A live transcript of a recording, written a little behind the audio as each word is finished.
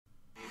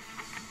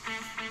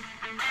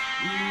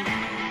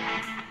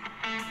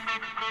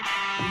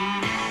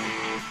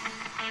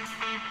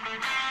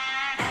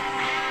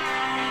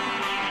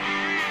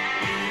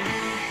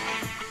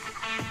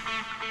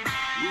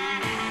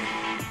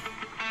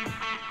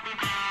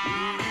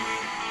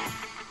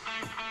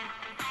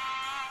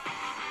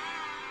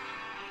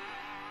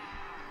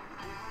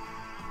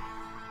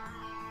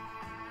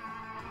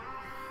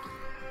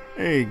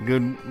Hey,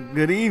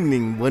 good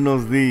evening,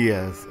 buenos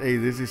dias. Hey,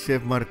 this is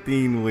Chef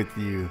Martin with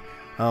you.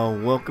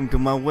 Welcome to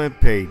my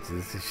webpage.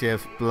 This is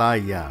Chef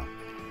Playa.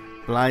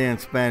 Playa in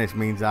Spanish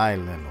means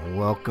island.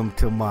 Welcome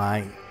to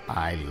my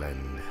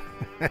island.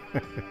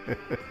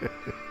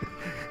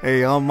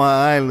 Hey, on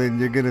my island,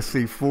 you're going to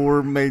see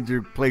four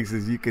major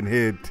places you can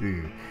head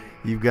to.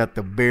 You've got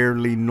the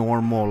Barely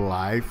Normal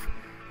Life,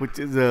 which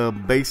is a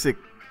basic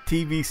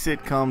TV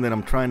sitcom that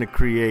I'm trying to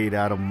create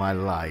out of my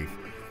life.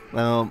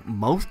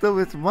 Most of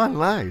it's my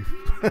life.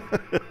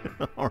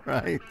 All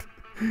right.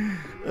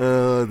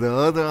 The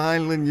other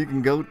island you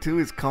can go to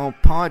is called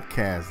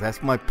Podcast.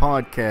 That's my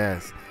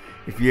podcast.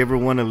 If you ever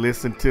want to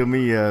listen to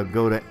me,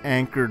 go to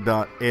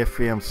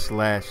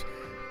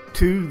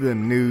anchor.fm/to the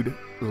nude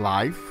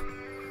life.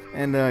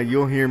 And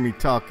you'll hear me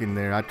talking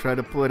there. I try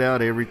to put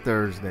out every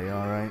Thursday,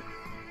 all right?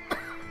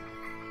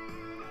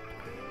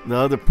 The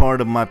other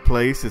part of my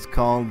place is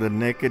called the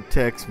Naked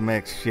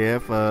Tex-Mex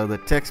Chef. The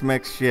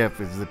Tex-Mex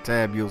Chef is the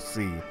tab you'll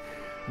see.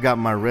 Got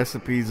my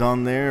recipes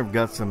on there. I've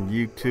got some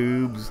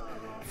YouTubes,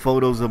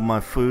 photos of my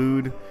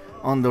food.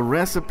 On the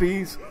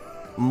recipes,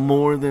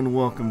 more than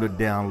welcome to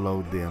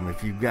download them.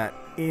 If you've got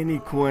any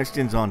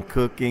questions on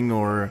cooking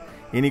or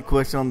any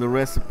question on the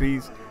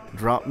recipes,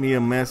 drop me a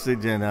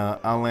message and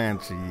I'll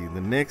answer you. The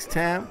next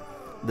tab,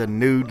 the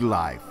Nude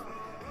Life.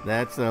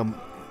 That's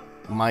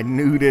my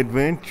nude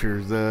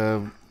adventures.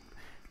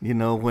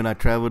 When I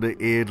travel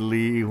to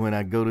Italy, when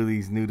I go to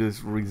these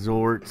nudist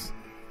resorts,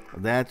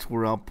 that's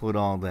where I'll put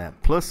all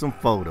that. Plus some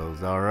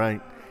photos, all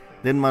right?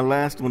 Then my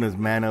last one is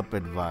Man Up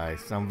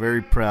Advice. I'm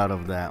very proud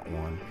of that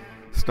one.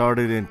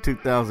 Started in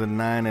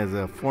 2009 as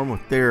a form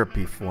of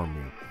therapy for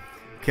me.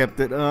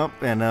 Kept it up,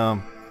 and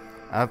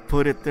I've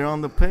put it there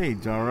on the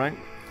page, all right?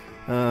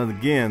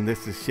 Again,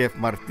 this is Chef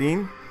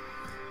Martin.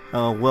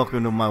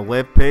 Welcome to my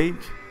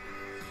webpage.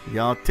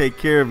 Y'all take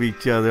care of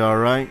each other, all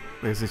right?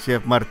 This is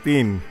Chef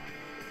Martin.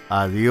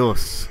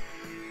 Adiós.